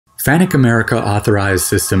FANUC America Authorized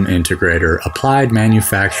System Integrator Applied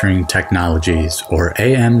Manufacturing Technologies, or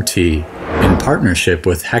AMT, in partnership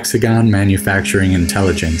with Hexagon Manufacturing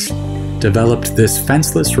Intelligence, developed this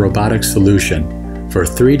fenceless robotic solution for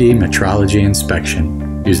 3D metrology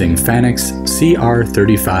inspection using FANUC's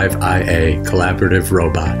CR35IA collaborative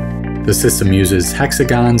robot. The system uses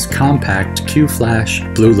Hexagon's compact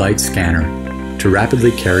qFlash blue light scanner to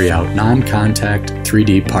rapidly carry out non-contact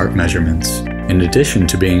 3D part measurements. In addition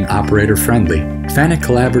to being operator-friendly, FANUC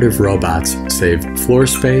collaborative robots save floor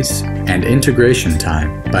space and integration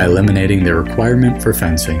time by eliminating the requirement for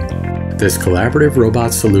fencing. This collaborative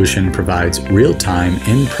robot solution provides real-time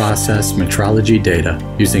in-process metrology data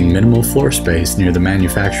using minimal floor space near the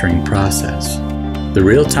manufacturing process. The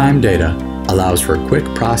real-time data allows for quick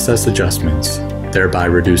process adjustments, thereby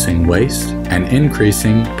reducing waste and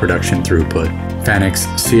increasing production throughput. FANUC's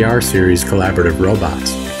CR series collaborative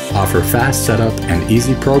robots offer fast setup and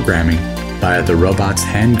easy programming via the robot's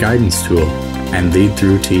hand guidance tool and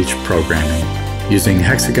lead-through-teach programming. Using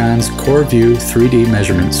Hexagon's CoreView 3D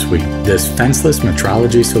measurement suite, this fenceless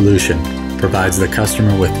metrology solution provides the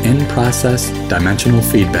customer with in-process dimensional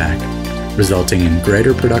feedback, resulting in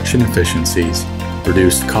greater production efficiencies,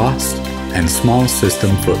 reduced cost, and small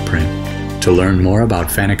system footprint. To learn more about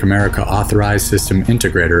FANUC America Authorized System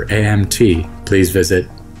Integrator AMT, please visit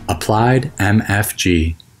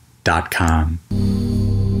appliedmfg.com.